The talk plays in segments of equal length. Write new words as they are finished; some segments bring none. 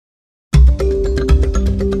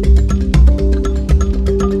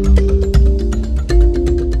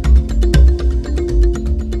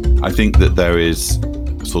think that there is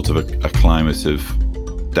sort of a climate of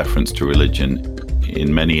deference to religion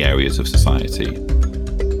in many areas of society.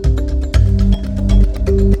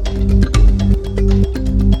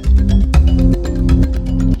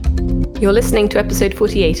 You're listening to episode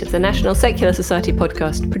 48 of the National Secular Society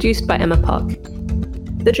podcast, produced by Emma Park.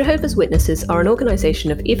 The Jehovah's Witnesses are an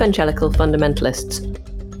organisation of evangelical fundamentalists.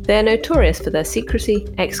 They are notorious for their secrecy,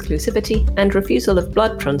 exclusivity, and refusal of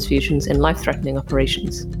blood transfusions in life-threatening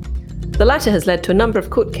operations. The latter has led to a number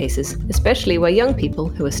of court cases, especially where young people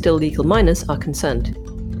who are still legal minors are concerned.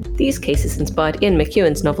 These cases inspired Ian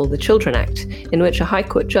McEwan's novel The Children Act, in which a High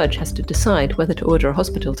Court judge has to decide whether to order a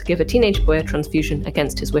hospital to give a teenage boy a transfusion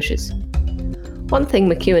against his wishes. One thing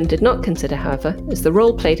McEwan did not consider, however, is the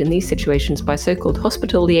role played in these situations by so-called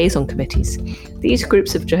hospital liaison committees. These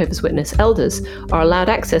groups of Jehovah's Witness elders are allowed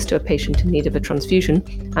access to a patient in need of a transfusion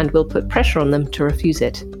and will put pressure on them to refuse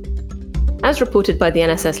it. As reported by the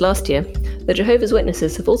NSS last year, the Jehovah's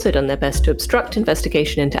Witnesses have also done their best to obstruct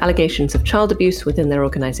investigation into allegations of child abuse within their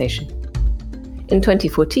organisation. In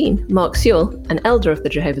 2014, Mark Sewell, an elder of the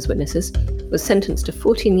Jehovah's Witnesses, was sentenced to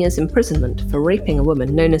 14 years imprisonment for raping a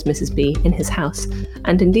woman known as Mrs. B in his house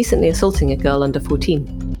and indecently assaulting a girl under 14.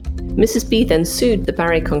 Mrs. B then sued the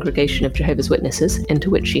Barry Congregation of Jehovah's Witnesses, into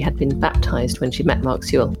which she had been baptised when she met Mark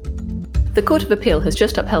Sewell. The Court of Appeal has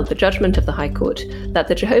just upheld the judgment of the High Court that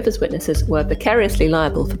the Jehovah's Witnesses were vicariously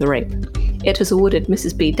liable for the rape. It has awarded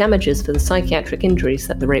Mrs. B damages for the psychiatric injuries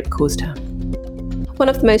that the rape caused her. One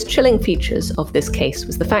of the most chilling features of this case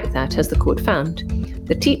was the fact that, as the court found,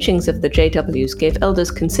 the teachings of the JWs gave elders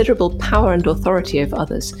considerable power and authority over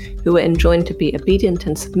others who were enjoined to be obedient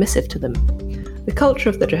and submissive to them. The culture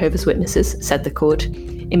of the Jehovah's Witnesses, said the court,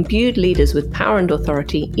 imbued leaders with power and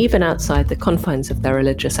authority even outside the confines of their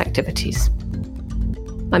religious activities.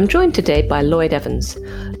 I'm joined today by Lloyd Evans.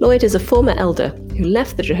 Lloyd is a former elder who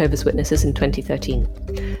left the Jehovah's Witnesses in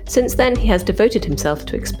 2013. Since then, he has devoted himself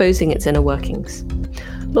to exposing its inner workings.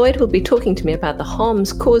 Lloyd will be talking to me about the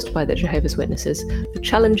harms caused by the Jehovah's Witnesses, the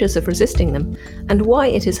challenges of resisting them, and why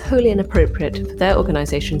it is wholly inappropriate for their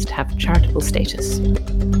organisations to have charitable status.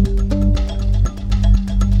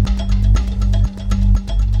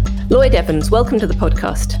 Lloyd Evans, welcome to the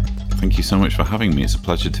podcast. Thank you so much for having me. It's a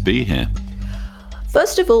pleasure to be here.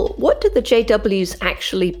 First of all, what do the JWs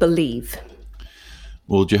actually believe?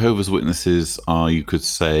 Well, Jehovah's Witnesses are, you could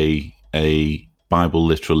say, a Bible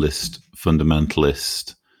literalist,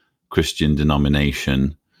 fundamentalist Christian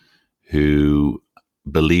denomination who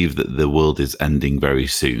believe that the world is ending very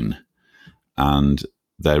soon. And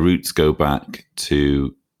their roots go back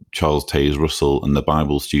to Charles Taze Russell and the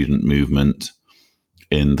Bible student movement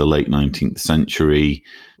in the late 19th century,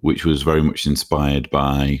 which was very much inspired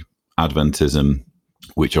by Adventism,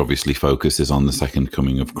 which obviously focuses on the second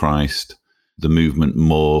coming of Christ. The movement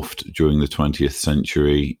morphed during the 20th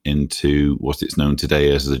century into what it's known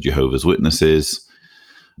today as the Jehovah's Witnesses.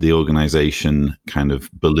 The organization kind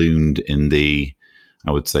of ballooned in the,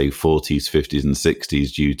 I would say, 40s, 50s, and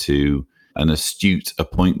 60s due to an astute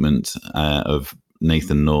appointment of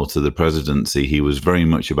Nathan Knorr to the presidency. He was very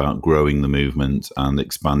much about growing the movement and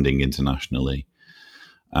expanding internationally.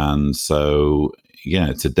 And so,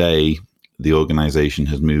 today the organization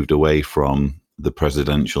has moved away from the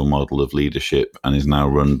presidential model of leadership and is now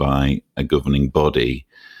run by a governing body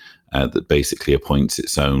that basically appoints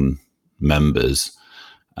its own members.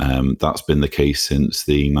 That's been the case since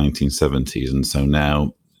the 1970s. And so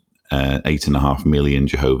now 8.5 million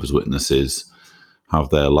Jehovah's Witnesses have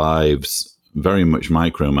their lives very much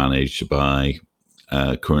micromanaged by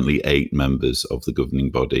currently 8 members of the governing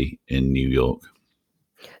body in New York.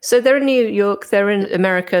 So they're in New York, they're in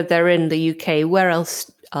America, they're in the UK. Where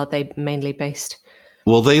else are they mainly based?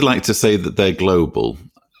 Well, they like to say that they're global.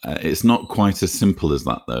 It's not quite as simple as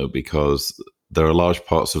that, though, because there are large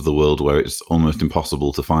parts of the world where it's almost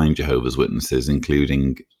impossible to find Jehovah's Witnesses,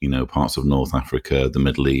 including, parts of North Africa, the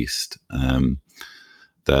Middle East.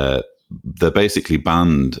 They're basically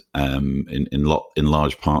banned in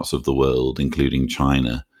large parts of the world, including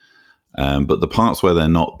China. But the parts where they're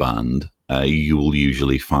not banned, you will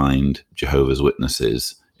usually find Jehovah's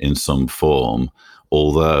Witnesses in some form,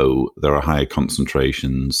 although there are higher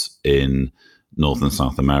concentrations in North and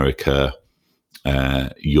South America,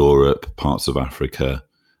 Europe, parts of Africa,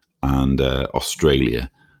 and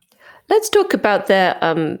Australia. Let's talk about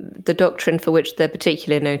the doctrine for which they're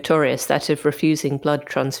particularly notorious, that of refusing blood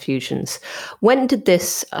transfusions. When did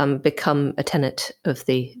this become a tenet of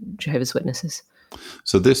the Jehovah's Witnesses?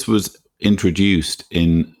 So this was introduced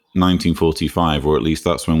in 1945, or at least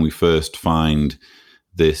that's when we first find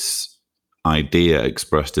this idea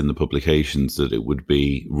expressed in the publications that it would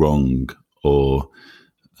be wrong or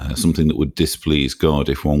something that would displease God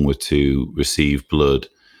if one were to receive blood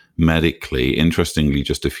medically. Interestingly,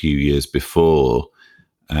 just a few years before,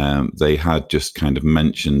 they had just kind of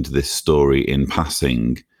mentioned this story in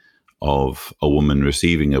passing of a woman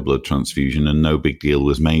receiving a blood transfusion, and no big deal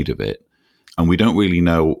was made of it. And we don't really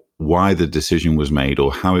know why the decision was made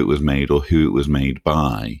or how it was made or who it was made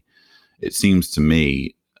by. It seems to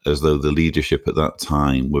me as though the leadership at that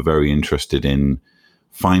time were very interested in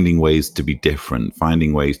finding ways to be different,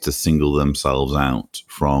 finding ways to single themselves out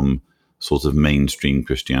from sort of mainstream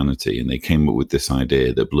Christianity. And they came up with this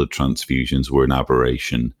idea that blood transfusions were an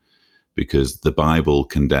aberration because the Bible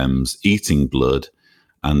condemns eating blood.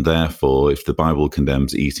 And therefore, if the Bible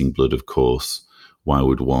condemns eating blood, of course, why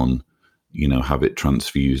would one, have it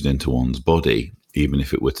transfused into one's body, even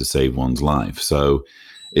if it were to save one's life? So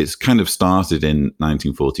it's kind of started in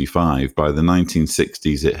 1945. By the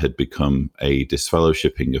 1960s, it had become a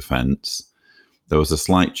disfellowshipping offence. There was a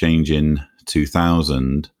slight change in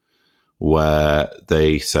 2000 where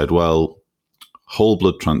they said, well, whole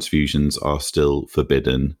blood transfusions are still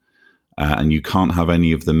forbidden. And you can't have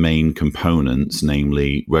any of the main components,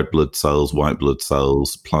 namely red blood cells, white blood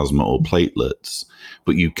cells, plasma or platelets,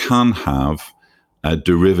 but you can have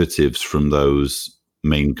derivatives from those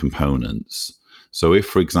main components. So if,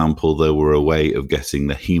 for example, there were a way of getting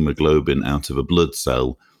the hemoglobin out of a blood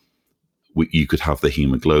cell, you could have the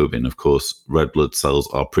hemoglobin. Of course, red blood cells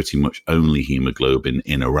are pretty much only hemoglobin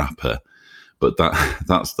in a wrapper, but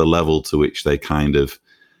that's the level to which they kind of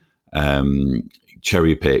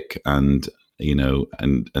cherry pick and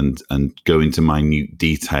go into minute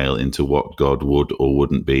detail into what God would or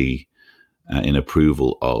wouldn't be in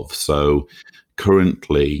approval of. So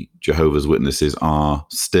currently, Jehovah's Witnesses are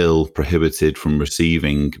still prohibited from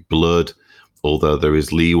receiving blood, although there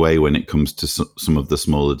is leeway when it comes to some of the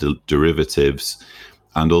smaller derivatives.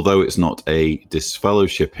 And although it's not a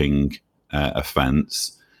disfellowshipping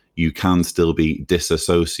offence, you can still be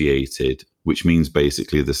disassociated, which means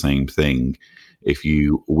basically the same thing if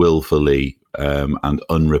you willfully and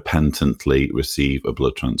unrepentantly receive a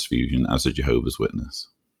blood transfusion as a Jehovah's Witness.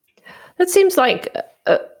 That seems like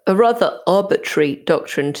a rather arbitrary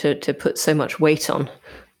doctrine to put so much weight on.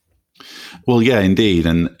 Well, yeah, indeed.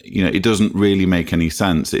 And, it doesn't really make any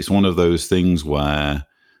sense. It's one of those things where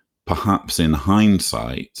perhaps in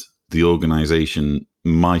hindsight, the organization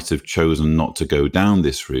might have chosen not to go down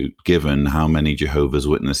this route, given how many Jehovah's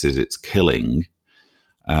Witnesses it's killing.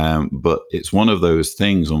 But it's one of those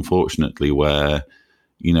things, unfortunately, where,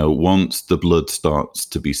 once the blood starts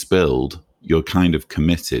to be spilled, you're kind of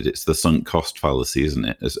committed. It's the sunk cost fallacy, isn't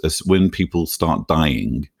it? As when people start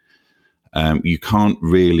dying, you can't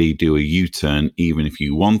really do a U-turn even if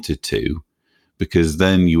you wanted to, because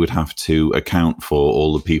then you would have to account for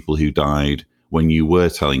all the people who died when you were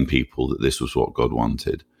telling people that this was what God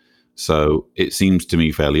wanted. So it seems to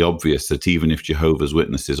me fairly obvious that even if Jehovah's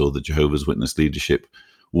Witnesses or the Jehovah's Witness leadership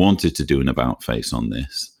wanted to do an about-face on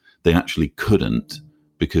this, they actually couldn't,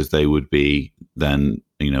 because they would be then,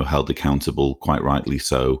 held accountable, quite rightly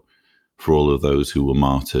so, for all of those who were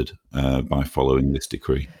martyred by following this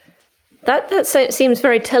decree. That seems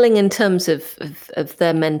very telling in terms of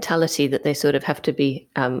their mentality, that they sort of have to be,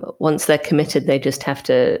 once they're committed, they just have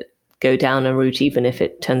to go down a route, even if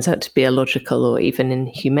it turns out to be illogical or even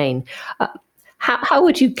inhumane. How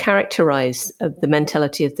would you characterize the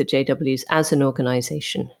mentality of the JWs as an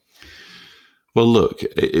organization? Well, look,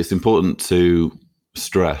 it's important to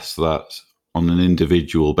stress that on an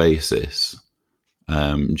individual basis,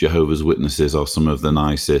 Jehovah's Witnesses are some of the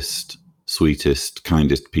nicest, sweetest,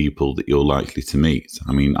 kindest people that you're likely to meet.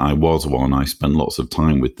 I mean, I was one. I spent lots of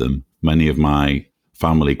time with them. Many of my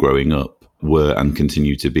family growing up were and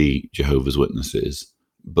continue to be Jehovah's Witnesses.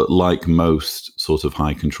 But like most sort of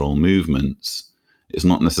high control movements, it's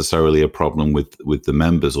not necessarily a problem with the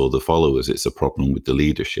members or the followers. It's a problem with the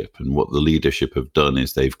leadership. And what the leadership have done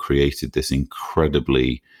is they've created this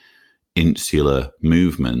incredibly insular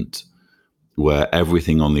movement where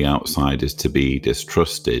everything on the outside is to be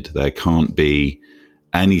distrusted. There can't be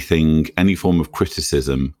anything, any form of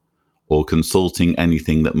criticism or consulting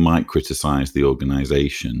anything that might criticize the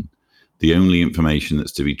organization. The only information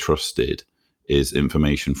that's to be trusted is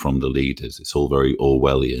information from the leaders. It's all very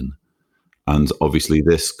Orwellian. And obviously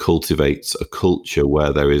this cultivates a culture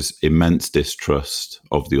where there is immense distrust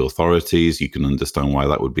of the authorities. You can understand why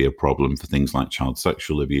that would be a problem for things like child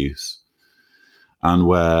sexual abuse. And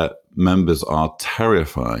where members are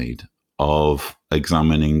terrified of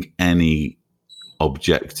examining any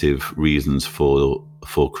objective reasons for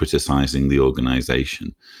criticizing the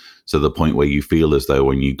organization. So the point where you feel as though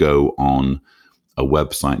when you go on a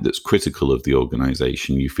website that's critical of the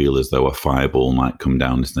organization, you feel as though a fireball might come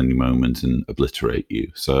down at any moment and obliterate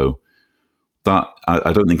you. So that,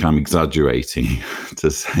 I don't think I'm exaggerating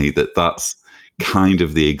to say that that's kind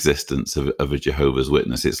of the existence of a Jehovah's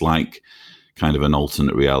Witness. It's like kind of an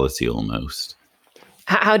alternate reality almost.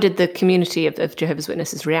 How did the community of Jehovah's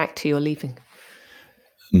Witnesses react to your leaving?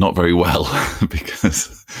 Not very well,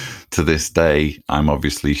 because to this day, I'm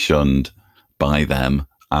obviously shunned by them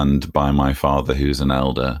and by my father, who's an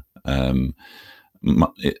elder.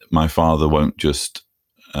 My father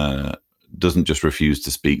doesn't just refuse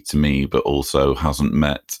to speak to me, but also hasn't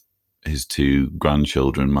met his two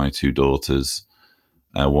grandchildren, my two daughters.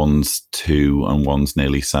 One's 2 and one's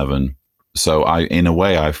nearly 7. So in a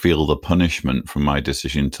way, I feel the punishment from my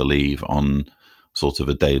decision to leave on sort of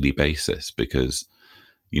a daily basis, because,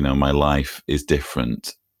 my life is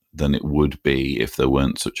different than it would be if there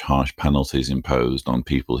weren't such harsh penalties imposed on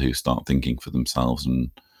people who start thinking for themselves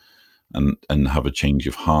and have a change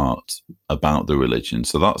of heart about the religion.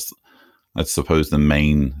 So that's, I suppose, the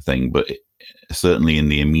main thing. But certainly in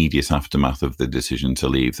the immediate aftermath of the decision to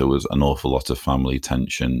leave, there was an awful lot of family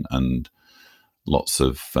tension and lots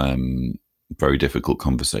of very difficult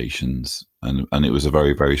conversations. And it was a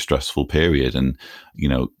very, very stressful period. And,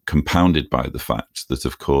 compounded by the fact that,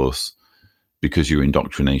 of course, because your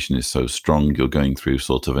indoctrination is so strong, you're going through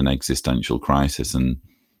sort of an existential crisis and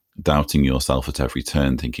doubting yourself at every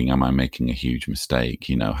turn, thinking, am I making a huge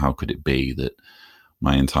mistake? How could it be that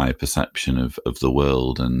my entire perception of the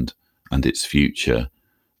world and its future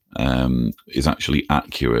is actually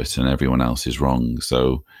accurate and everyone else is wrong?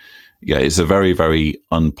 So, yeah, it's a very, very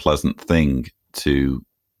unpleasant thing to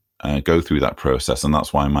go through that process. And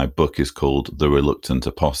that's why my book is called The Reluctant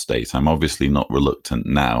Apostate. I'm obviously not reluctant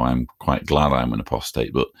now. I'm quite glad I'm an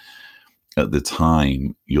apostate. But at the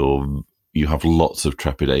time, you have lots of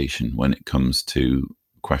trepidation when it comes to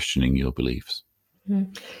questioning your beliefs.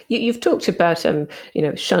 Mm. You've talked about,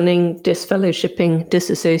 shunning, disfellowshipping,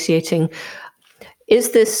 disassociating.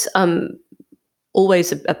 Is this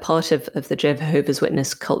always a part of the Jehovah's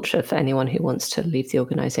Witness culture for anyone who wants to leave the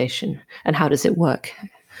organization? And how does it work?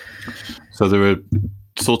 So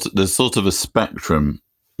there's sort of a spectrum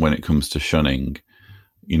when it comes to shunning.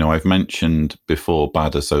 I've mentioned before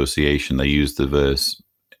bad association. They use the verse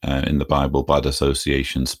in the Bible, bad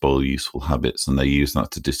association spoil useful habits, and they use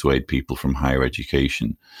that to dissuade people from higher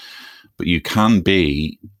education. But you can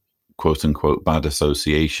be, quote unquote, bad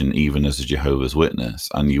association even as a Jehovah's Witness,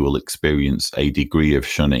 and you will experience a degree of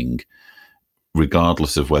shunning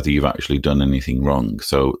regardless of whether you've actually done anything wrong.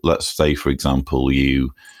 So let's say, for example,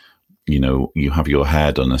 you have your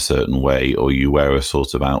hair done a certain way, or you wear a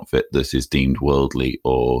sort of outfit that is deemed worldly,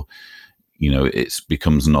 or it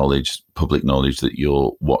becomes public knowledge that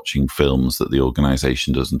you're watching films that the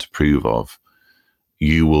organization doesn't approve of.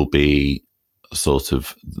 You will be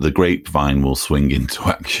the grapevine will swing into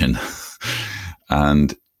action.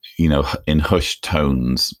 And, in hushed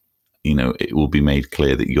tones, it will be made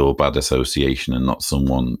clear that you're bad association and not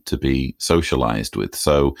someone to be socialized with.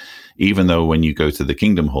 So even though when you go to the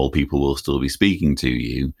Kingdom Hall, people will still be speaking to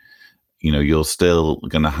you, you're still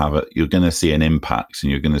going to you're going to see an impact,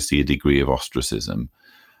 and you're going to see a degree of ostracism.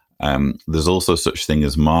 There's also such thing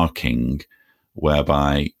as marking,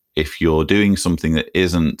 whereby if you're doing something that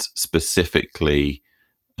isn't specifically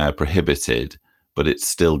prohibited, but it's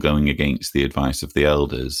still going against the advice of the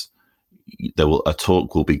elders, a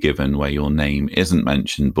talk will be given where your name isn't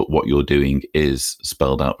mentioned, but what you're doing is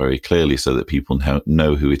spelled out very clearly so that people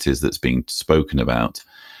know who it is that's being spoken about.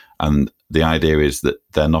 And the idea is that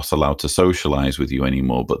they're not allowed to socialize with you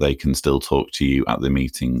anymore, but they can still talk to you at the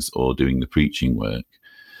meetings or doing the preaching work.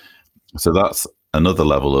 So that's another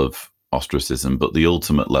level of ostracism. But the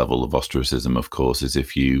ultimate level of ostracism, of course, is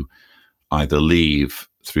if you either leave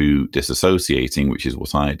through disassociating, which is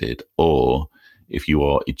what I did, or if you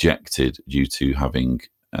are ejected due to having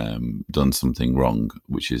done something wrong,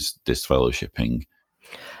 which is disfellowshipping.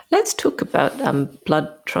 Let's talk about blood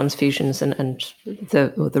transfusions and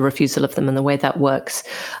the refusal of them and the way that works.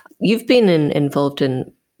 You've been involved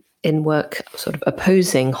in work sort of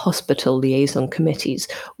opposing hospital liaison committees.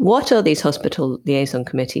 What are these hospital liaison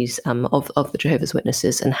committees of the Jehovah's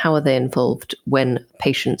Witnesses, and how are they involved when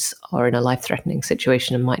patients are in a life-threatening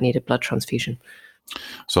situation and might need a blood transfusion?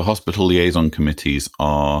 So hospital liaison committees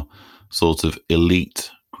are sort of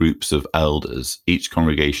elite groups of elders. Each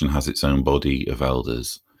congregation has its own body of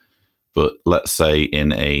elders. But let's say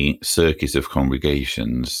in a circuit of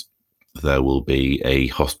congregations, there will be a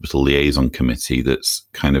hospital liaison committee that's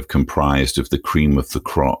kind of comprised of the cream of the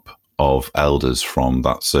crop of elders from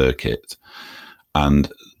that circuit. And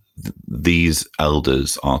these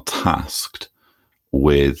elders are tasked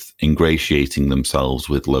with ingratiating themselves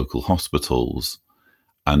with local hospitals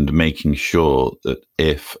and making sure that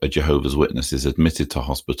if a Jehovah's Witness is admitted to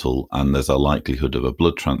hospital and there's a likelihood of a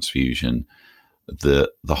blood transfusion, the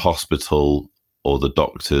hospital or the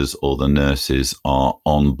doctors or the nurses are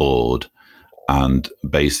on board and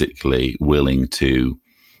basically willing to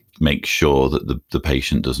make sure that the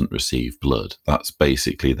patient doesn't receive blood. That's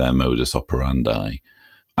basically their modus operandi.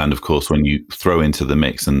 And of course, when you throw into the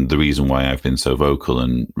mix, and the reason why I've been so vocal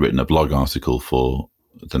and written a blog article for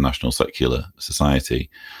the National Secular Society,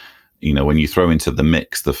 when you throw into the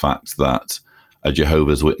mix the fact that a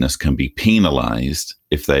Jehovah's Witness can be penalized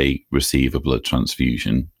if they receive a blood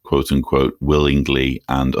transfusion, quote unquote, willingly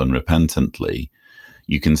and unrepentantly,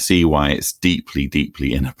 you can see why it's deeply,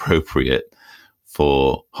 deeply inappropriate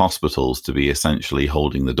for hospitals to be essentially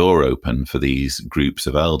holding the door open for these groups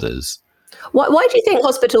of elders. Why do you think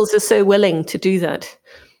hospitals are so willing to do that?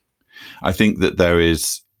 I think that there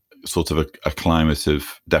is sort of a climate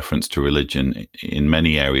of deference to religion in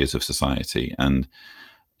many areas of society. And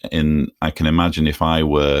I can imagine if I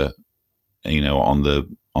were, on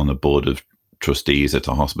the board of trustees at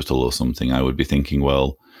a hospital or something, I would be thinking,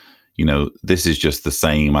 well, this is just the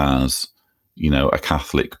same as, a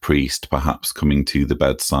Catholic priest perhaps coming to the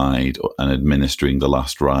bedside and administering the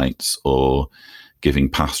last rites or giving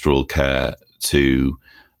pastoral care to,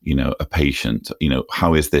 a patient.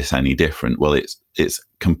 How is this any different? Well, it's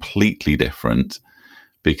completely different,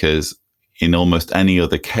 because in almost any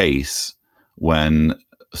other case, when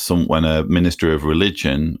a minister of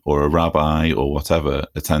religion or a rabbi or whatever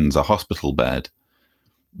attends a hospital bed,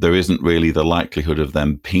 there isn't really the likelihood of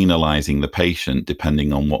them penalizing the patient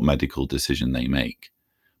depending on what medical decision they make.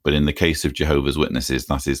 But in the case of Jehovah's Witnesses,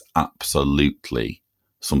 that is absolutely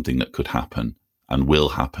something that could happen and will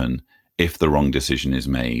happen if the wrong decision is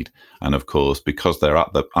made. And of course, because they're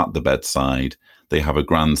at the bedside, they have a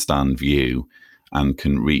grandstand view and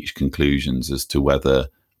can reach conclusions as to whether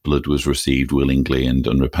blood was received willingly and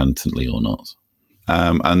unrepentantly or not.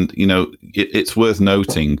 It's worth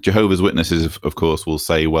noting, Jehovah's Witnesses, of course, will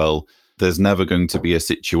say, well, there's never going to be a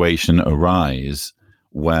situation arise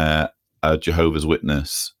where a Jehovah's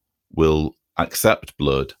Witness will accept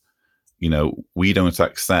blood. We don't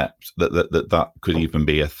accept that could even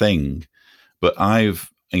be a thing. But I've,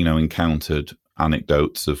 encountered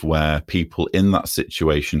anecdotes of where people in that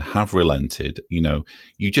situation have relented.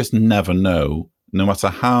 You just never know, no matter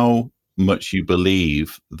how much you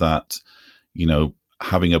believe that,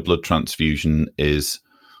 having a blood transfusion is,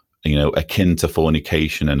 akin to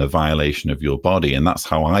fornication and a violation of your body. And that's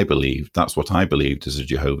how I believed. That's what I believed as a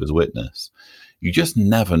Jehovah's Witness. You just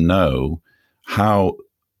never know how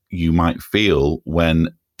you might feel when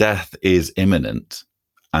death is imminent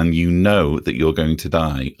and you know that you're going to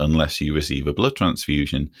die unless you receive a blood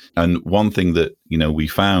transfusion. And one thing that, we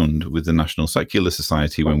found with the National Secular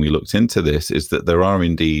Society when we looked into this is that there are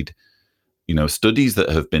indeed, studies that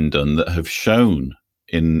have been done that have shown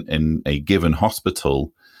in a given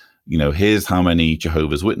hospital, here's how many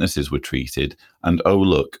Jehovah's Witnesses were treated. And, oh,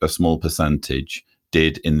 look, a small percentage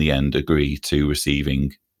did in the end agree to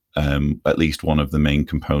receiving at least one of the main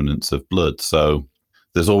components of blood. So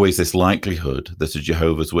there's always this likelihood that a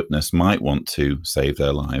Jehovah's Witness might want to save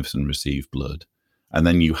their lives and receive blood. And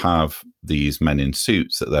then you have these men in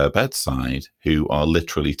suits at their bedside who are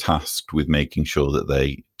literally tasked with making sure that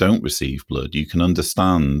they don't receive blood. You can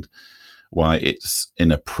understand why it's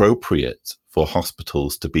inappropriate for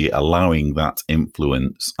hospitals to be allowing that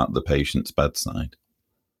influence at the patient's bedside.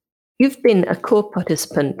 You've been a core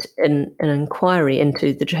participant in an inquiry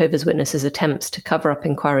into the Jehovah's Witnesses' attempts to cover up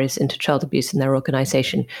inquiries into child abuse in their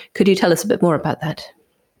organisation. Could you tell us a bit more about that?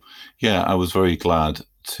 Yeah, I was very glad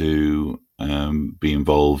to be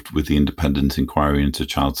involved with the independent inquiry into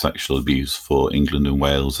child sexual abuse for England and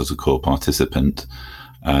Wales as a core participant.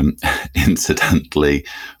 Incidentally,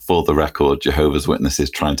 for the record, Jehovah's Witnesses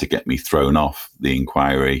trying to get me thrown off the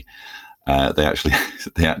inquiry. They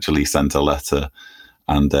actually sent a letter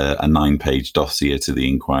and a 9-page dossier to the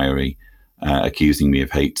inquiry, accusing me of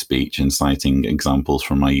hate speech and citing examples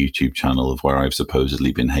from my YouTube channel of where I've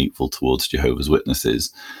supposedly been hateful towards Jehovah's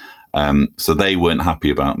Witnesses. So they weren't happy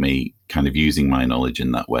about me kind of using my knowledge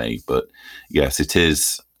in that way. But yes, it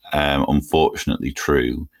is unfortunately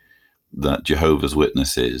true that Jehovah's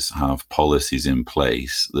Witnesses have policies in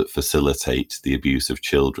place that facilitate the abuse of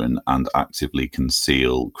children and actively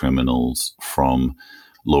conceal criminals from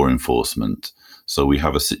law enforcement. So we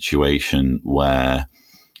have a situation where,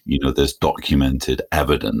 there's documented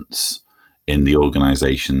evidence in the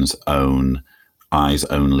organization's own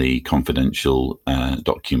eyes-only confidential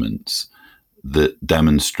documents that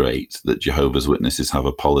demonstrate that Jehovah's Witnesses have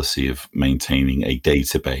a policy of maintaining a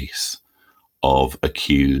database of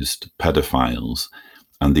accused pedophiles,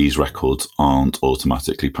 and these records aren't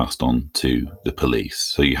automatically passed on to the police.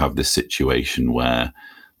 So you have this situation where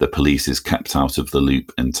the police is kept out of the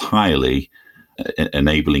loop entirely,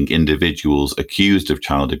 enabling individuals accused of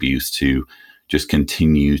child abuse to just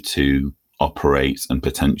continue to operate and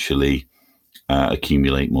potentially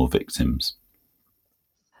accumulate more victims.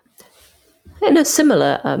 In a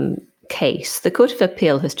similar case, the Court of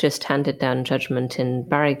Appeal has just handed down judgment in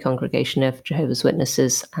Barry Congregation of Jehovah's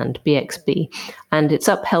Witnesses and BXB, and it's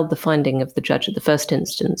upheld the finding of the judge at the first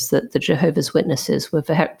instance that the Jehovah's Witnesses were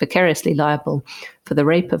vicariously liable for the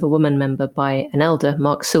rape of a woman member by an elder,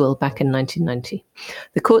 Mark Sewell, back in 1990.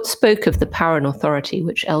 The court spoke of the power and authority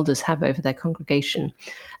which elders have over their congregation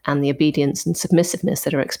and the obedience and submissiveness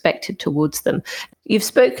that are expected towards them. You've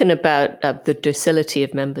spoken about the docility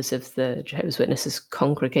of members of the Jehovah's Witnesses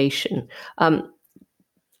congregation.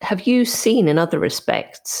 Have you seen in other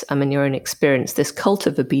respects, in your own experience, this cult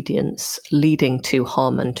of obedience leading to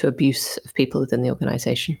harm and to abuse of people within the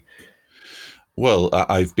organisation? Well,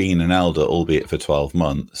 I've been an elder, albeit for 12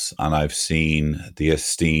 months, and I've seen the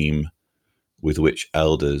esteem with which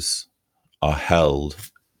elders are held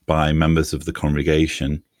by members of the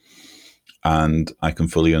congregation. And I can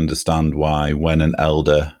fully understand why, when an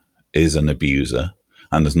elder is an abuser,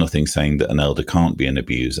 and there's nothing saying that an elder can't be an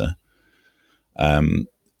abuser,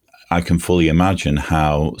 I can fully imagine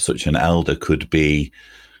how such an elder could be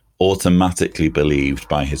automatically believed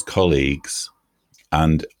by his colleagues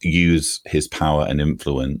and use his power and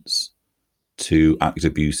influence to act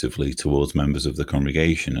abusively towards members of the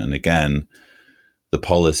congregation. And again, the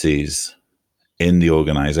policies in the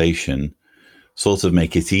organization sort of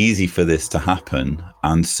make it easy for this to happen,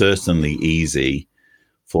 and certainly easy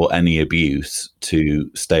for any abuse to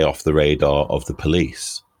stay off the radar of the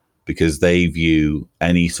police, because they view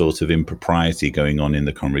any sort of impropriety going on in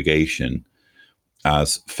the congregation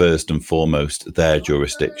as first and foremost their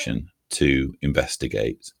jurisdiction to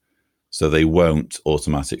investigate. So they won't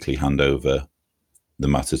automatically hand over the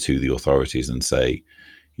matter to the authorities and say,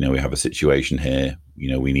 we have a situation here,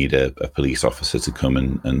 we need a police officer to come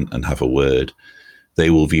and have a word. They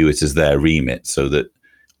will view it as their remit, so that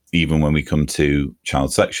even when we come to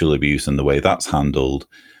child sexual abuse and the way that's handled,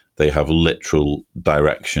 they have literal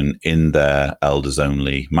direction in their elders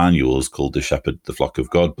only manuals called the Shepherd the Flock of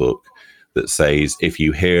God book that says, if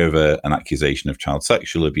you hear of an accusation of child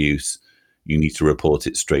sexual abuse, you need to report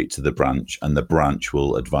it straight to the branch, and the branch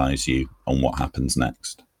will advise you on what happens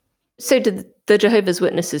next. So do the Jehovah's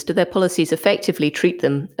Witnesses, do their policies effectively treat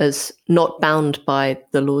them as not bound by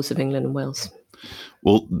the laws of England and Wales?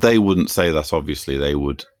 Well, they wouldn't say that, obviously. They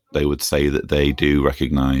would say that they do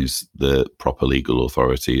recognise the proper legal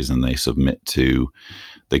authorities and they submit to,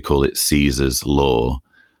 they call it Caesar's law.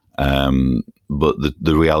 But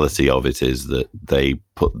the reality of it is that they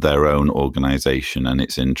put their own organisation and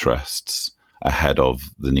its interests ahead of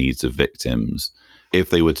the needs of victims. If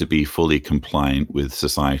they were to be fully compliant with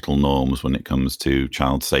societal norms when it comes to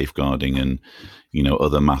child safeguarding and,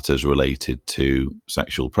 other matters related to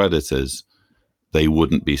sexual predators, they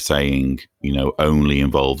wouldn't be saying, only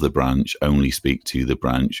involve the branch, only speak to the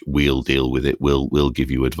branch, we'll deal with it, we'll give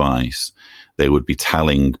you advice. They would be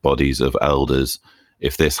telling bodies of elders,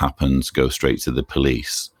 if this happens, go straight to the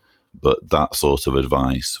police. But that sort of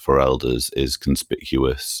advice for elders is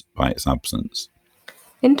conspicuous by its absence.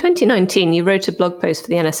 In 2019, you wrote a blog post for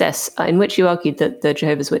the NSS in which you argued that the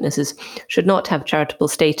Jehovah's Witnesses should not have charitable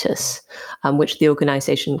status, which the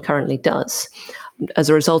organisation currently does, as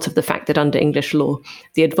a result of the fact that under English law,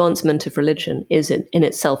 the advancement of religion is in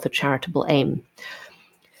itself a charitable aim.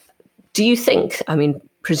 Do you think,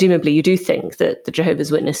 presumably you do think, that the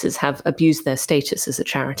Jehovah's Witnesses have abused their status as a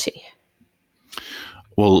charity?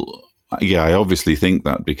 Well, yeah, I obviously think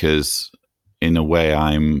that, because in a way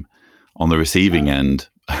I'm on the receiving end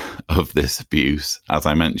of this abuse, as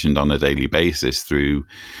I mentioned, on a daily basis through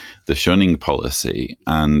the shunning policy.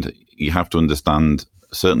 And you have to understand,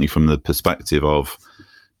 certainly from the perspective of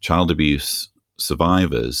child abuse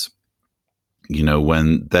survivors,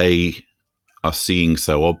 when they are seeing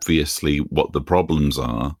so obviously what the problems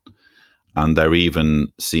are, and they're even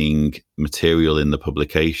seeing material in the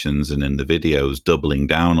publications and in the videos doubling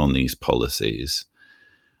down on these policies.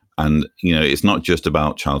 And, it's not just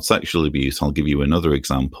about child sexual abuse. I'll give you another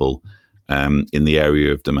example. In the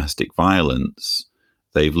area of domestic violence,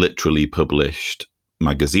 they've literally published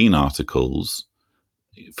magazine articles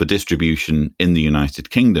for distribution in the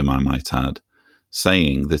United Kingdom, I might add,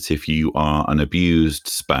 saying that if you are an abused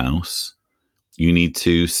spouse, you need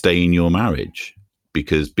to stay in your marriage.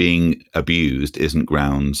 because being abused isn't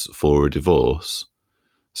grounds for a divorce.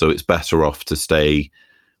 So it's better off to stay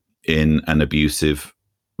in an abusive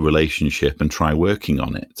relationship and try working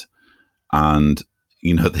on it. And,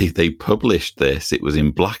 they published this. It was in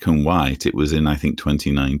black and white. It was in, I think,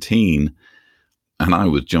 2019. And I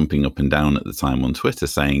was jumping up and down at the time on Twitter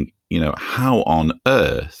saying, how on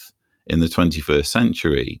earth in the 21st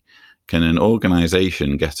century can an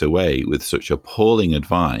organization get away with such appalling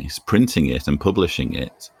advice, printing it and publishing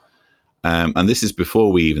it? And this is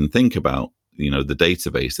before we even think about, the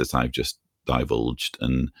database that I've just divulged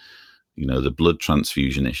and, the blood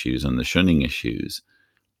transfusion issues and the shunning issues.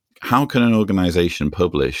 How can an organization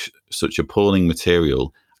publish such appalling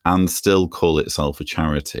material and still call itself a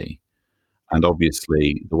charity? And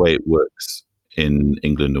obviously, the way it works in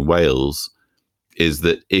England and Wales is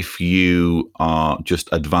that if you are just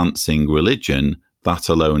advancing religion, that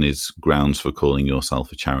alone is grounds for calling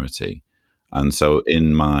yourself a charity. And so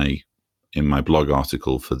in my blog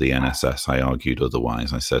article for the NSS, I argued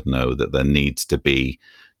otherwise. I said, no, that there needs to be,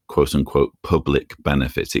 quote unquote, public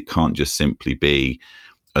benefit. It can't just simply be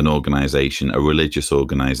an organization, a religious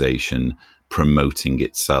organization, promoting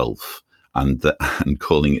itself and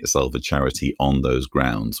calling itself a charity on those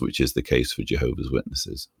grounds, which is the case for Jehovah's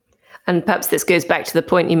Witnesses. And perhaps this goes back to the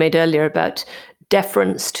point you made earlier about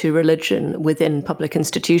deference to religion within public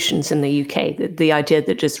institutions in the UK, the idea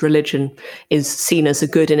that just religion is seen as a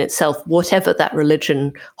good in itself, whatever that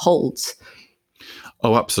religion holds.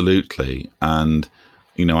 Oh, absolutely. And,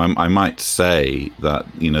 I might say that,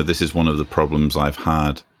 this is one of the problems I've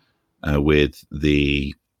had with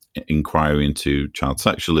the inquiry into child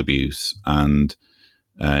sexual abuse. And,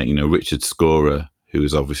 Richard Scorer, who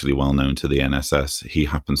is obviously well known to the NSS, he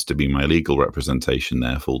happens to be my legal representation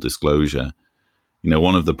there, full disclosure.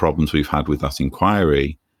 One of the problems we've had with that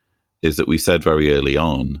inquiry is that we said very early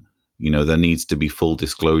on, there needs to be full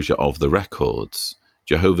disclosure of the records.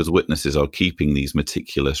 Jehovah's Witnesses are keeping these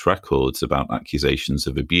meticulous records about accusations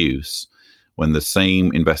of abuse. When the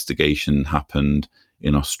same investigation happened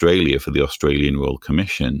in Australia for the Australian Royal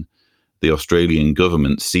Commission, the Australian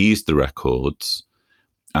government seized the records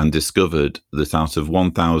and discovered that out of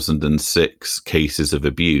 1,006 cases of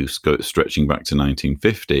abuse stretching back to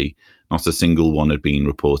 1950, not a single one had been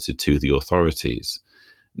reported to the authorities.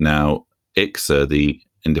 Now, ICSA, the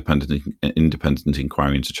Independent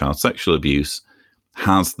Inquiry into Child Sexual Abuse,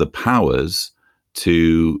 has the powers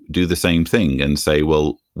to do the same thing and say,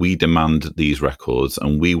 well, we demand these records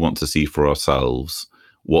and we want to see for ourselves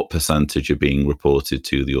what percentage are being reported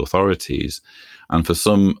to the authorities. And for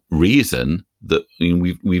some reason that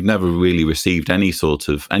we've never really received any sort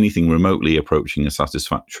of anything remotely approaching a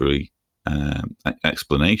satisfactory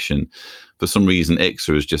explanation. For some reason,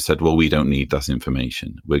 ICSA has just said, well, we don't need that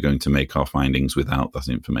information. We're going to make our findings without that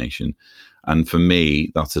information. And for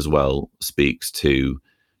me, that as well speaks to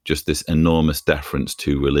just this enormous deference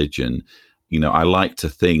to religion. I like to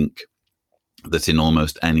think that in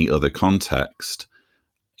almost any other context,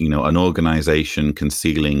 an organization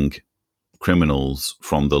concealing criminals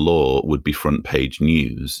from the law would be front page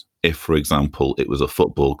news. If, for example, it was a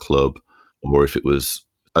football club or if it was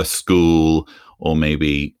a school or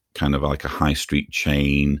maybe kind of like a high street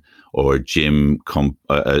chain or a gym,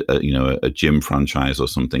 a gym franchise or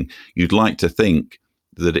something, you'd like to think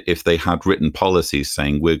that if they had written policies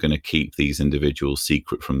saying we're going to keep these individuals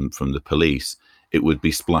secret from the police, it would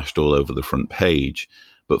be splashed all over the front page.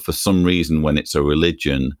 But for some reason, when it's a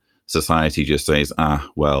religion, society just says,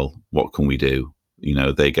 well, what can we do?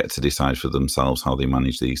 They get to decide for themselves how they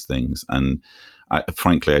manage these things. And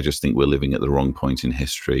frankly, I just think we're living at the wrong point in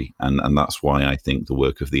history. And that's why I think the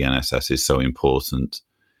work of the NSS is so important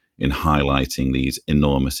in highlighting these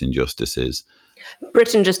enormous injustices.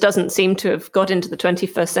 Britain just doesn't seem to have got into the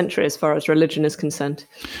 21st century as far as religion is concerned.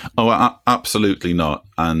 Oh, absolutely not.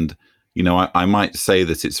 And, I might say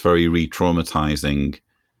that it's very re-traumatizing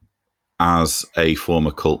as a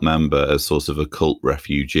former cult member, as sort of a cult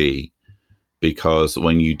refugee, because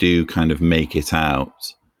when you do kind of make it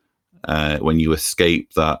out, when you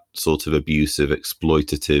escape that sort of abusive,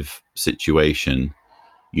 exploitative situation,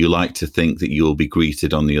 you like to think that you'll be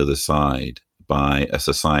greeted on the other side by a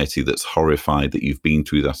society that's horrified that you've been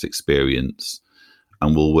through that experience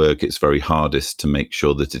and will work its very hardest to make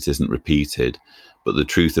sure that it isn't repeated. But the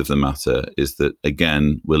truth of the matter is that,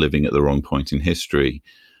 again, we're living at the wrong point in history.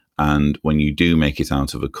 And when you do make it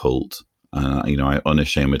out of a cult, I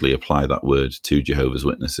unashamedly apply that word to Jehovah's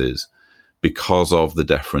Witnesses, because of the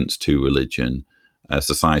deference to religion,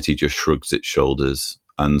 society just shrugs its shoulders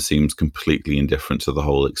and seems completely indifferent to the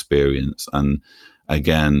whole experience. And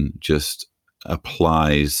again, just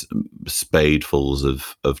applies spadefuls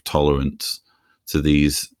of tolerance to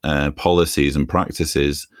these policies and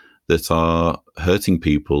practices that are hurting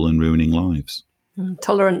people and ruining lives.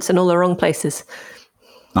 Tolerance in all the wrong places.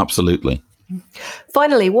 Absolutely.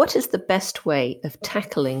 Finally, what is the best way of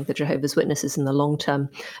tackling the Jehovah's Witnesses in the long term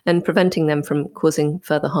and preventing them from causing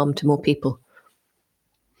further harm to more people?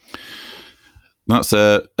 That's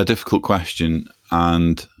a difficult question,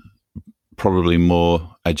 and probably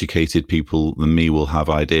more educated people than me will have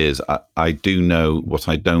ideas. I do know what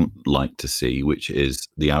I don't like to see, which is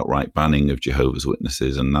the outright banning of Jehovah's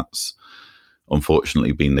Witnesses, and that's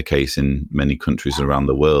unfortunately been the case in many countries around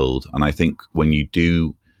the world. And I think when you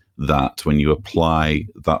do that, when you apply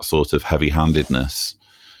that sort of heavy-handedness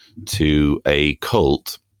to a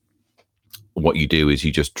cult, what you do is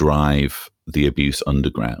you just drive the abuse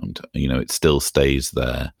underground. It still stays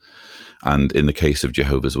there. And in the case of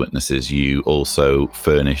Jehovah's Witnesses, you also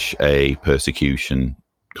furnish a persecution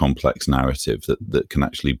complex narrative that can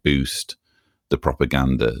actually boost the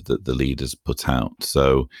propaganda that the leaders put out.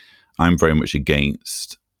 So I'm very much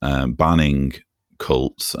against banning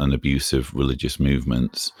cults and abusive religious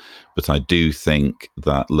movements, but I do think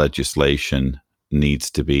that legislation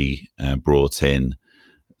needs to be brought in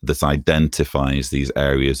that identifies these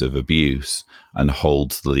areas of abuse and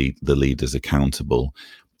holds the leaders accountable.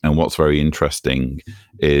 And what's very interesting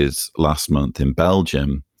is last month in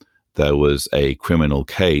Belgium, there was a criminal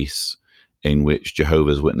case in which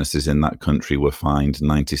Jehovah's Witnesses in that country were fined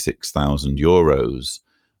 96,000 euros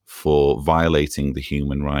for violating the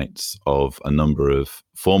human rights of a number of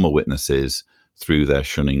former witnesses through their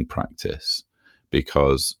shunning practice.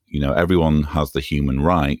 Because, everyone has the human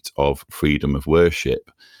right of freedom of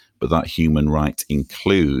worship, but that human right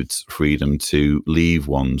includes freedom to leave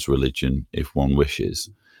one's religion if one wishes.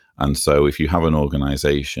 And so if you have an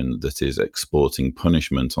organization that is exporting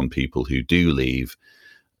punishment on people who do leave,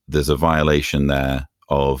 there's a violation there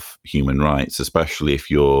of human rights, especially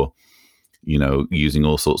if you're, using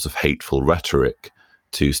all sorts of hateful rhetoric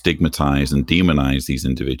to stigmatize and demonize these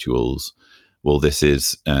individuals. Well, this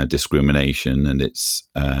is discrimination, and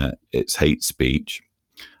it's hate speech.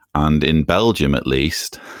 And in Belgium, at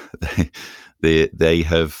least, they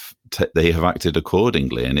have acted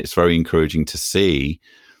accordingly, and it's very encouraging to see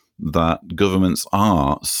that governments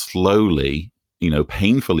are slowly,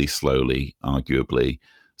 painfully slowly, arguably,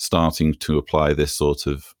 starting to apply this sort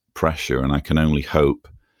of pressure. And I can only hope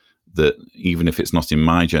that even if it's not in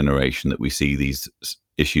my generation that we see these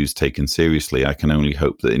issues taken seriously, I can only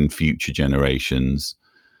hope that in future generations,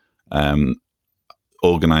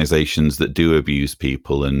 organizations that do abuse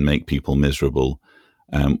people and make people miserable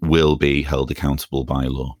will be held accountable by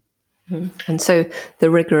law. And so the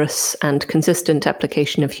rigorous and consistent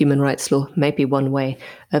application of human rights law may be one way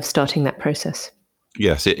of starting that process.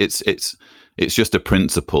 Yes, it's just a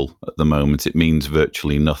principle at the moment. It means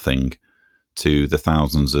virtually nothing to the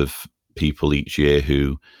thousands of people each year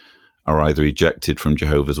who are either ejected from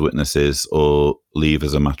Jehovah's Witnesses or leave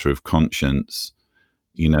as a matter of conscience.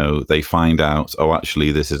 They find out,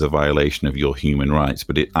 actually, this is a violation of your human rights,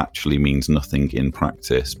 but it actually means nothing in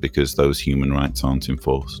practice because those human rights aren't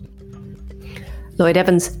enforced. Lloyd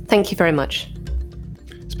Evans, thank you very much.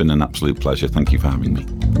 It's been an absolute pleasure. Thank you for having me.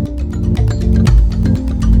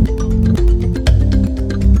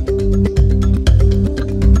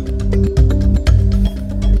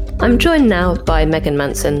 I'm joined now by Megan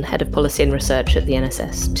Manson, Head of Policy and Research at the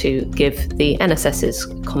NSS, to give the NSS's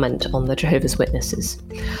comment on the Jehovah's Witnesses.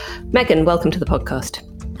 Megan, welcome to the podcast.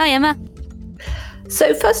 Hi, Emma.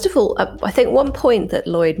 So first of all, I think one point that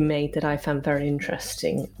Lloyd made that I found very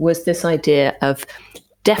interesting was this idea of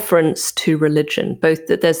deference to religion, both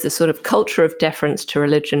that there's this sort of culture of deference to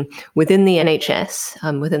religion within the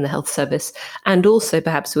NHS, within the health service, and also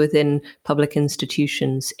perhaps within public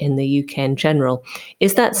institutions in the UK in general.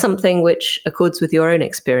 Is that something which accords with your own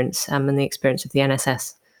experience and the experience of the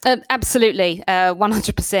NSS? Absolutely,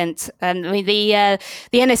 100%. I mean, the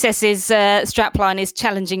NSS's strapline is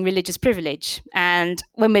challenging religious privilege. And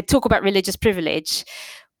when we talk about religious privilege,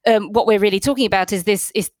 what we're really talking about is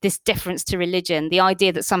this deference to religion, the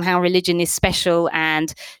idea that somehow religion is special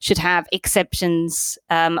and should have exceptions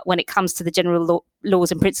when it comes to the general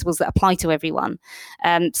laws and principles that apply to everyone.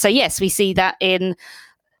 So yes, we see that in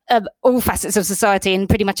all facets of society, and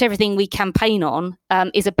pretty much everything we campaign on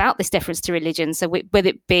is about this deference to religion. So whether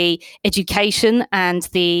it be education and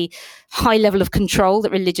the high level of control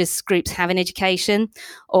that religious groups have in education,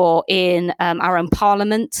 or in our own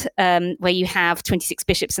parliament, where you have 26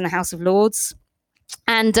 bishops in the House of Lords.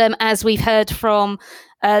 And as we've heard from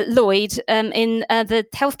Lloyd, in the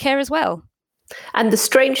healthcare as well. And the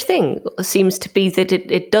strange thing seems to be that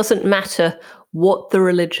it doesn't matter what the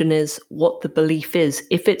religion is, what the belief is.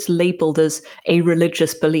 If it's labelled as a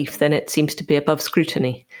religious belief, then it seems to be above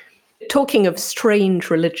scrutiny. Talking of strange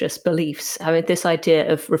religious beliefs, I mean, this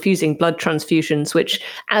idea of refusing blood transfusions, which,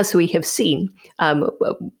 as we have seen,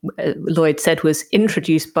 Lloyd said, was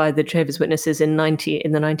introduced by the Jehovah's Witnesses in the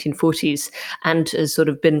 1940s and has sort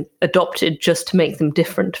of been adopted just to make them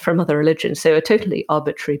different from other religions. So a totally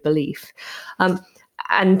arbitrary belief.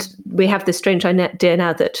 And we have this strange idea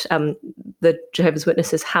now that the Jehovah's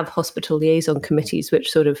Witnesses have hospital liaison committees,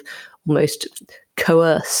 which sort of almost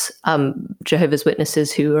coerce Jehovah's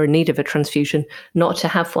Witnesses who are in need of a transfusion not to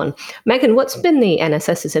have one. Megan, what's been the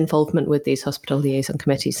NSS's involvement with these hospital liaison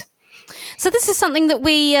committees? So this is something that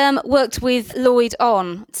we worked with Lloyd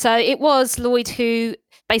on. So it was Lloyd who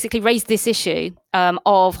basically raised this issue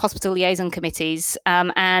of hospital liaison committees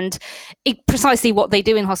and precisely what they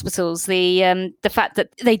do in hospitals, the fact that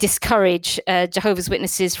they discourage Jehovah's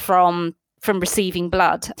Witnesses from receiving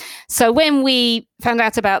blood. So when we found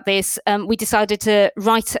out about this, we decided to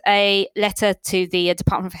write a letter to the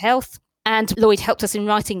Department of Health, and Lloyd helped us in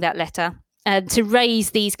writing that letter to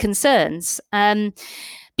raise these concerns.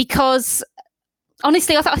 Because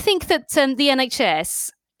honestly, I think that the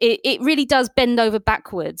NHS, it really does bend over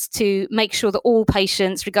backwards to make sure that all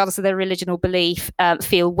patients, regardless of their religion or belief,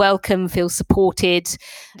 feel welcome, feel supported,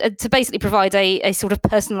 to basically provide a sort of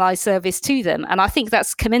personalised service to them. And I think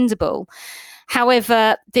that's commendable.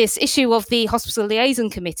 However, this issue of the hospital liaison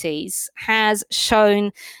committees has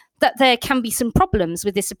shown that there can be some problems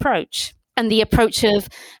with this approach and the approach of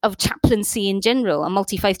chaplaincy in general, and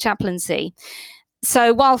multi-faith chaplaincy.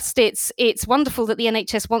 So whilst it's wonderful that the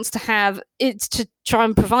NHS wants to have it to try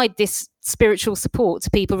and provide this spiritual support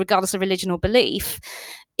to people regardless of religion or belief,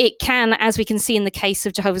 it can, as we can see in the case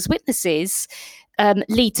of Jehovah's Witnesses,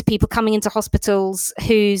 lead to people coming into hospitals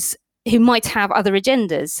who might have other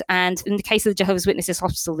agendas. And in the case of the Jehovah's Witnesses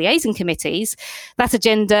hospital liaison committees, that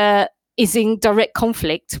agenda is in direct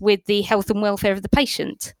conflict with the health and welfare of the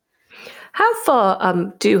patient. How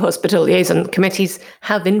far do hospital liaison committees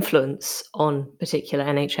have influence on particular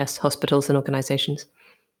NHS hospitals and organisations?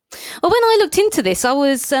 Well, when I looked into this, I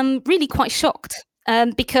was really quite shocked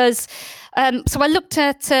because so I looked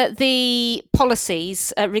at the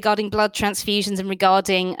policies regarding blood transfusions and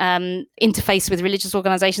regarding interface with religious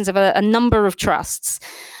organisations of a number of trusts.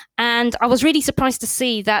 And I was really surprised to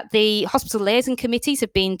see that the hospital liaison committees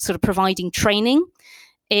have been sort of providing training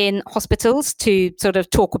in hospitals to sort of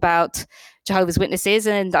talk about Jehovah's Witnesses,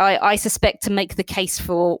 and I suspect to make the case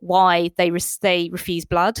for why they refuse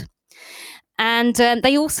blood. And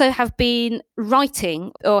they also have been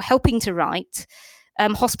writing or helping to write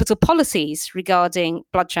hospital policies regarding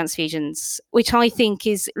blood transfusions, which I think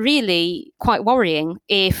is really quite worrying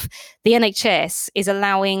if the NHS is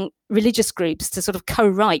allowing religious groups to sort of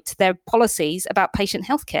co-write their policies about patient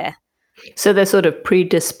healthcare. So they're sort of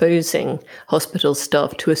predisposing hospital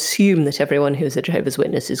staff to assume that everyone who's a Jehovah's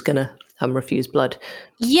Witness is going to refuse blood.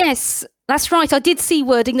 Yes, that's right. I did see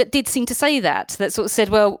wording that did seem to say that sort of said,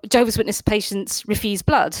 well, Jehovah's Witness patients refuse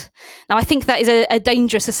blood. Now, I think that is a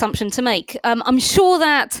dangerous assumption to make. I'm sure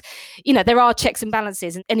that, there are checks and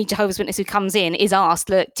balances, and any Jehovah's Witness who comes in is asked,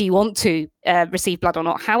 look, do you want to receive blood or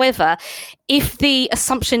not? However, if the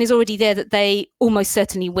assumption is already there that they almost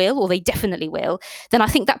certainly will, or they definitely will, then I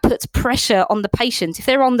think that puts pressure on the patient. If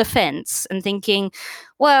they're on the fence and thinking,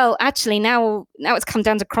 well, actually, now it's come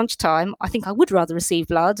down to crunch time, I think I would rather receive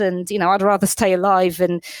blood, and I'd rather stay alive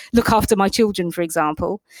and look after my children, for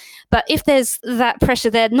example. But if there's that pressure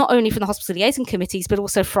there, not only from the hospital liaison committees, but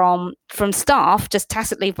also from staff, just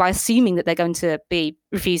tacitly by assuming that they're going to be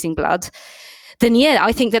refusing blood, then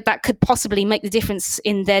I think that could possibly make the difference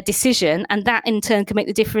in their decision, and that in turn can make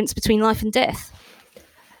the difference between life and death.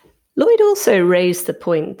 Lloyd also raised the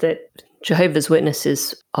point that Jehovah's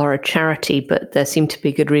Witnesses are a charity, but there seem to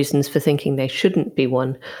be good reasons for thinking they shouldn't be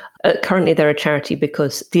one. Currently, they're a charity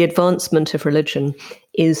because the advancement of religion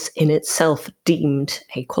is in itself deemed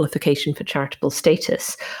a qualification for charitable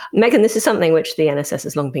status. Megan, this is something which the NSS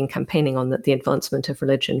has long been campaigning on, that the advancement of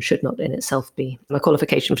religion should not in itself be a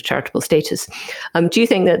qualification for charitable status. Do you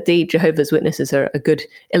think that the Jehovah's Witnesses are a good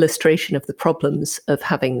illustration of the problems of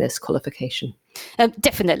having this qualification?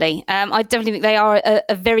 Definitely. I definitely think they are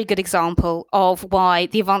a very good example of why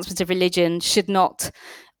the advancement of religion should not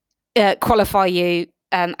qualify you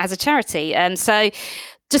as a charity. And so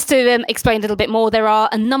just to explain a little bit more, there are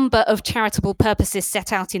a number of charitable purposes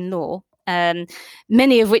set out in law,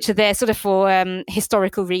 many of which are there sort of for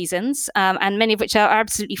historical reasons, and many of which are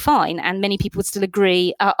absolutely fine, and many people would still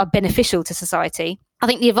agree are beneficial to society. I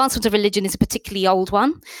think the advancement of religion is a particularly old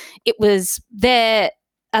one. It was there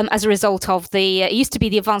as a result of it used to be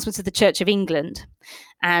the advancements of the Church of England,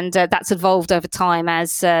 and that's evolved over time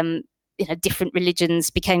as different religions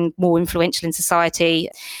became more influential in society.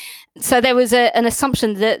 So there was an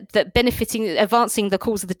assumption that advancing the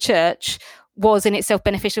cause of the church was in itself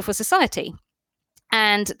beneficial for society.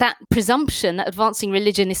 And that presumption that advancing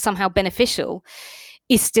religion is somehow beneficial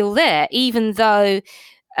is still there, even though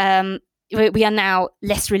we are now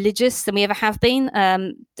less religious than we ever have been.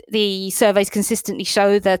 The surveys consistently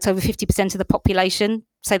show that over 50% of the population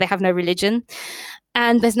say they have no religion.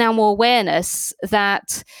 And there's now more awareness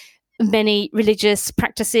that many religious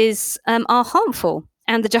practices are harmful.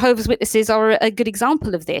 And the Jehovah's Witnesses are a good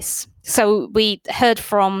example of this. So we heard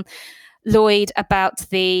from Lloyd about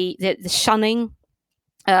the shunning,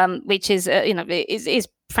 which is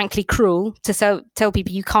frankly cruel to tell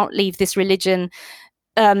people you can't leave this religion.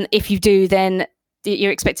 If you do, then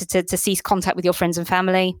you're expected to cease contact with your friends and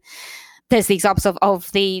family. There's the examples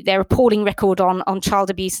of their appalling record on child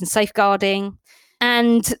abuse and safeguarding,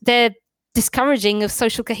 and their discouraging of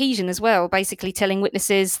social cohesion as well, basically telling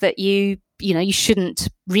witnesses that you shouldn't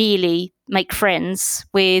really make friends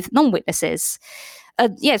with non-witnesses.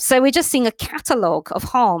 So we're just seeing a catalogue of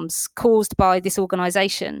harms caused by this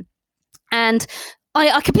organisation. And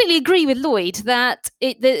I completely agree with Lloyd that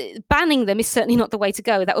banning them is certainly not the way to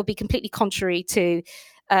go. That would be completely contrary to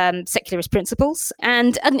secularist principles.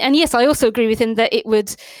 And yes, I also agree with him that it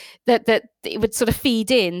would sort of feed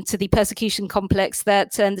into the persecution complex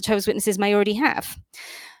that the Jehovah's Witnesses may already have.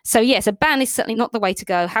 So yes, a ban is certainly not the way to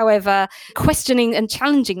go. However, questioning and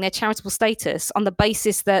challenging their charitable status on the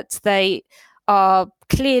basis that they are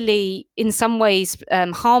clearly in some ways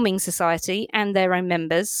harming society and their own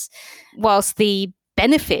members, whilst the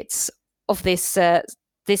benefits of this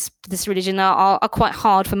religion are quite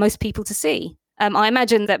hard for most people to see. I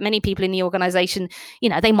imagine that many people in the organisation,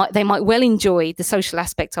 they might well enjoy the social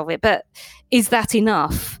aspect of it, but is that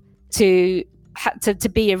enough to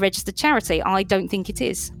be a registered charity? I don't think it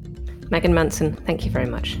is. Megan Manson, thank you very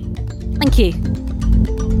much. Thank you.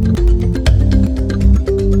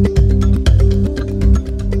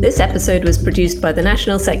 This episode was produced by the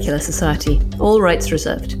National Secular Society, all rights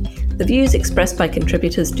reserved. The views expressed by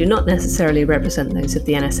contributors do not necessarily represent those of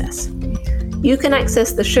the NSS. You can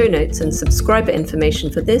access the show notes and subscriber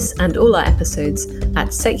information for this and all our episodes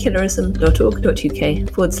at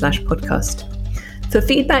secularism.org.uk/podcast. For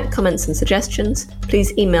feedback, comments and suggestions,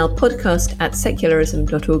 please email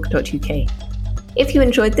podcast@secularism.org.uk. If you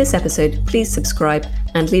enjoyed this episode, please subscribe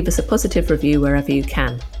and leave us a positive review wherever you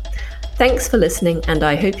can. Thanks for listening, and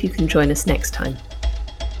I hope you can join us next time.